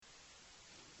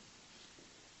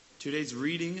Today's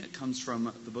reading comes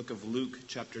from the book of Luke,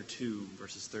 chapter 2,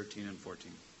 verses 13 and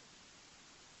 14.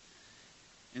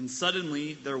 And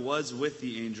suddenly there was with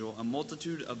the angel a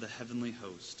multitude of the heavenly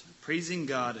host, praising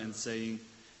God and saying,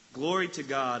 "Glory to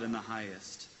God in the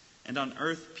highest, and on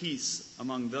earth peace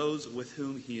among those with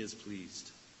whom he is pleased."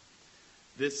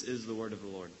 This is the word of the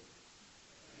Lord.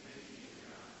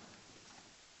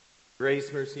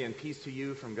 Grace, mercy, and peace to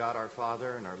you from God our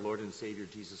Father and our Lord and Savior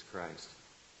Jesus Christ.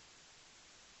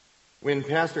 When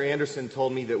Pastor Anderson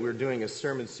told me that we're doing a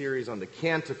sermon series on the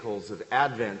canticles of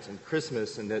Advent and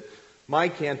Christmas, and that my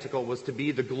canticle was to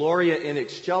be the Gloria in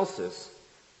Excelsis,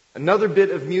 another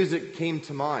bit of music came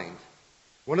to mind.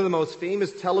 One of the most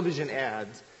famous television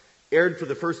ads aired for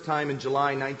the first time in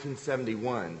July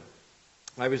 1971.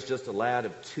 I was just a lad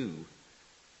of 2.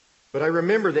 But I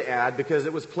remember the ad because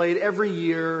it was played every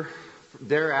year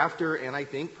thereafter, and I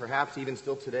think perhaps even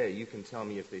still today. You can tell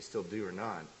me if they still do or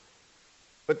not.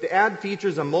 But the ad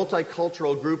features a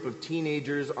multicultural group of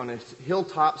teenagers on a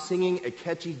hilltop singing a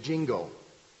catchy jingle.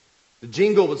 The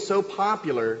jingle was so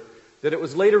popular that it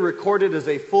was later recorded as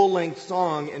a full-length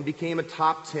song and became a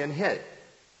top 10 hit.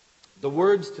 The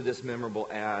words to this memorable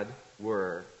ad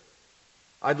were,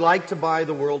 "I'd like to buy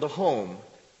the world a home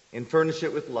and furnish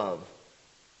it with love.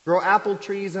 Grow apple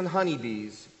trees and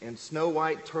honeybees and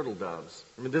snow-white turtle doves."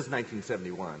 I mean, this is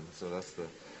 1971, so that's the...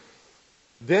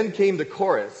 Then came the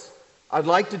chorus. "I'd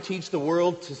like to teach the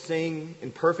world to sing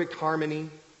in perfect harmony.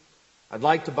 I'd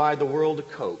like to buy the world a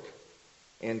Coke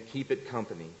and keep it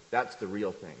company." That's the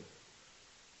real thing.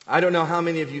 I don't know how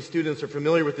many of you students are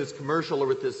familiar with this commercial or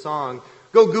with this song.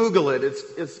 Go Google it.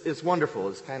 It's wonderful.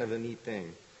 It's kind of a neat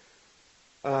thing.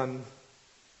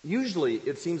 Usually,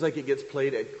 it seems like it gets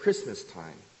played at Christmas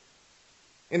time.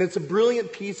 And it's a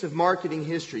brilliant piece of marketing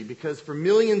history because for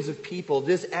millions of people,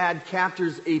 this ad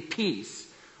captures a piece,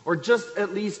 or just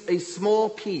at least a small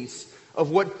piece,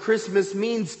 of what Christmas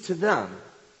means to them.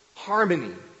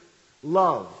 Harmony,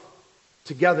 love,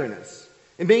 togetherness.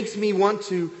 It makes me want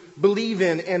to believe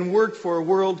in and work for a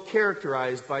world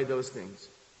characterized by those things.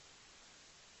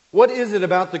 What is it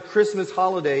about the Christmas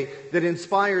holiday that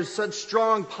inspires such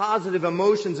strong positive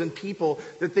emotions in people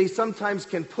that they sometimes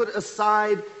can put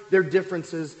aside their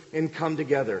differences and come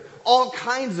together? All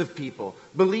kinds of people,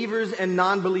 believers and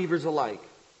non-believers alike.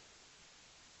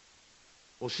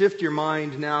 Well, shift your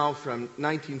mind now from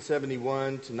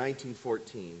 1971 to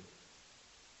 1914.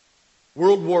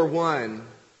 World War I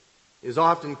is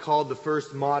often called the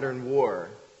first modern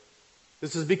war.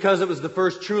 This is because it was the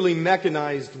first truly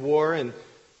mechanized war, and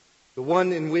the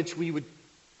one in which we would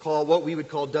call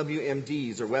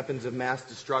WMDs, or weapons of mass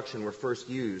destruction, were first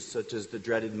used, such as the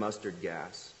dreaded mustard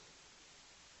gas.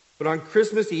 But on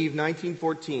Christmas Eve,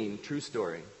 1914, true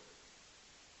story,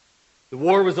 the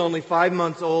war was only 5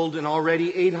 months old and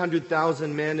already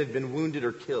 800,000 men had been wounded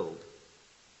or killed.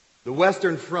 The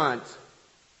Western Front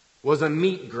was a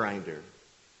meat grinder.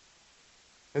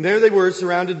 And there they were,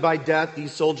 surrounded by death,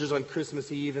 these soldiers on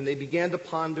Christmas Eve, and they began to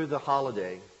ponder the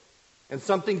holiday. And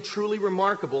something truly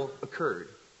remarkable occurred.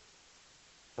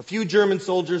 A few German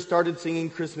soldiers started singing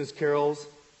Christmas carols,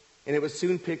 and it was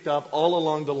soon picked up all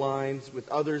along the lines, with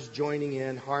others joining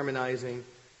in, harmonizing.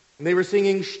 And they were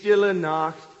singing Stille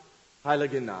Nacht,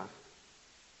 Heilige Nacht.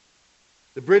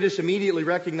 The British immediately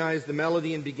recognized the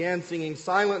melody and began singing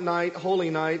Silent Night,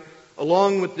 Holy Night,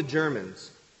 along with the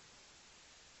Germans.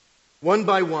 One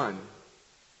by one,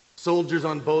 soldiers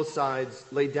on both sides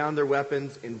laid down their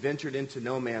weapons and ventured into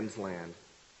no man's land.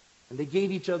 And they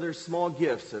gave each other small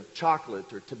gifts of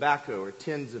chocolate or tobacco or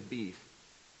tins of beef.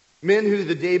 Men who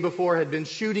the day before had been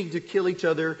shooting to kill each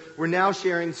other were now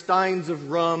sharing steins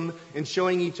of rum and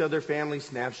showing each other family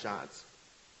snapshots.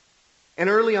 And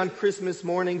early on Christmas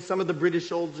morning, some of the British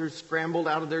soldiers scrambled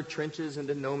out of their trenches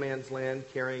into no man's land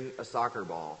carrying a soccer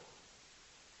ball.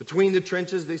 Between the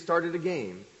trenches, they started a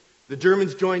game. The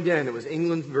Germans joined in. It was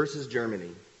England versus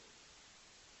Germany.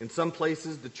 In some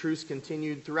places, the truce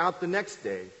continued throughout the next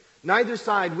day, neither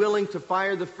side willing to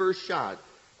fire the first shot.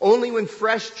 Only when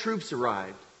fresh troops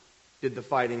arrived did the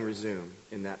fighting resume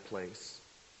in that place.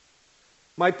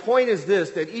 My point is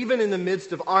this, that even in the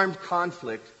midst of armed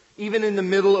conflict, even in the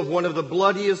middle of one of the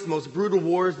bloodiest, most brutal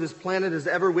wars this planet has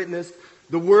ever witnessed,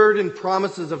 the word and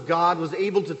promises of God was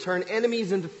able to turn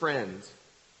enemies into friends.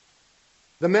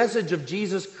 The message of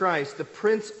Jesus Christ, the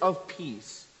Prince of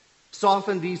Peace,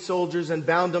 softened these soldiers and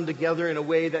bound them together in a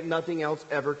way that nothing else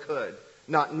ever could.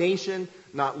 Not nation,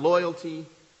 not loyalty,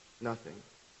 nothing.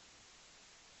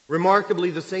 Remarkably,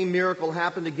 the same miracle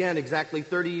happened again exactly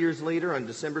 30 years later on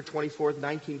December 24th,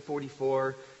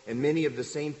 1944, in many of the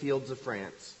same fields of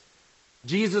France.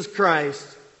 Jesus Christ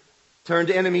turned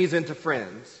enemies into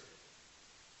friends.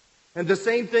 And the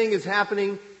same thing is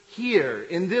happening here,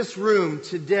 in this room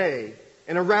today,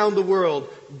 and around the world.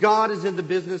 God is in the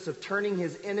business of turning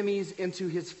his enemies into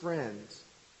his friends.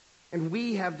 And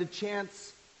we have the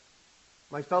chance,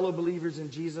 my fellow believers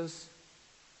in Jesus,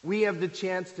 we have the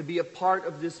chance to be a part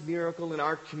of this miracle in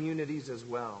our communities as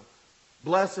well.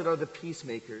 Blessed are the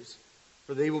peacemakers,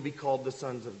 for they will be called the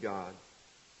sons of God.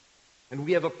 And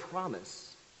we have a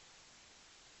promise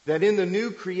that in the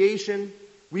new creation,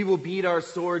 we will beat our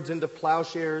swords into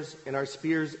plowshares and our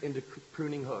spears into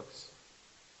pruning hooks.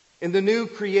 In the new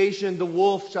creation, the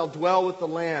wolf shall dwell with the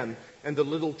lamb, and the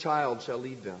little child shall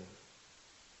lead them.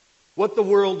 What the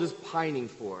world is pining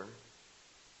for,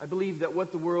 I believe that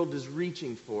what the world is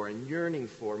reaching for and yearning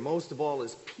for, most of all,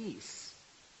 is peace.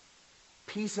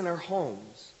 Peace in our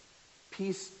homes.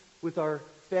 Peace with our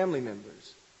family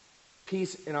members.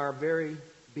 Peace in our very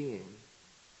being.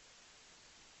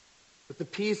 But the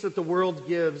peace that the world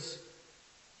gives,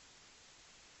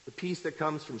 the peace that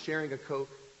comes from sharing a Coke,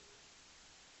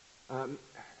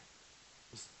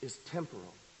 is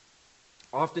temporal.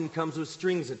 Often comes with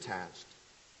strings attached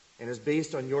and is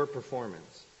based on your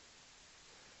performance.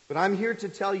 But I'm here to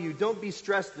tell you, don't be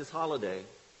stressed this holiday.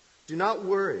 Do not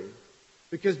worry,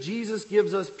 because Jesus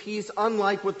gives us peace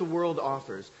unlike what the world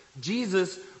offers.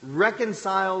 Jesus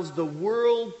reconciles the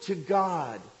world to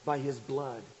God by his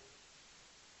blood.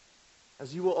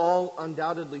 As you will all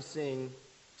undoubtedly sing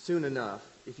soon enough,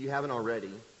 if you haven't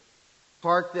already,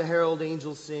 hark the herald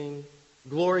angels sing,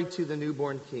 glory to the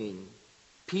newborn King.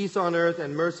 Peace on earth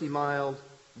and mercy mild,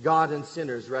 God and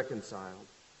sinners reconciled.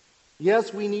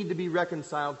 Yes, we need to be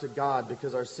reconciled to God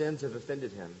because our sins have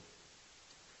offended him.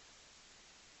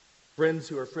 Friends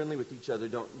who are friendly with each other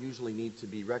don't usually need to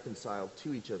be reconciled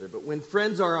to each other. But when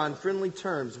friends are on friendly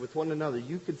terms with one another,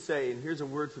 you could say, and here's a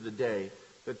word for the day,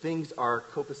 that things are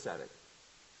copacetic.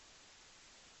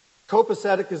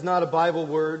 Copacetic is not a Bible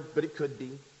word, but it could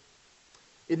be.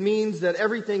 It means that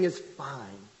everything is fine,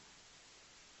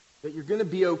 that you're going to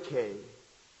be okay.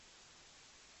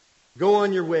 Go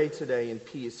on your way today in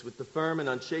peace with the firm and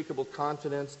unshakable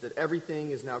confidence that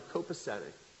everything is now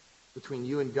copacetic between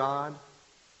you and God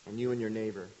and you and your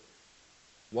neighbor.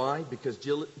 Why? Because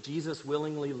Jesus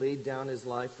willingly laid down his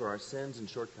life for our sins and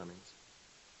shortcomings.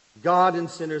 God and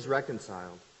sinners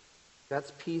reconciled.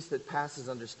 That's peace that passes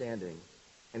understanding.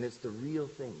 And it's the real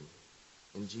thing.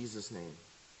 In Jesus' name,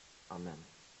 amen.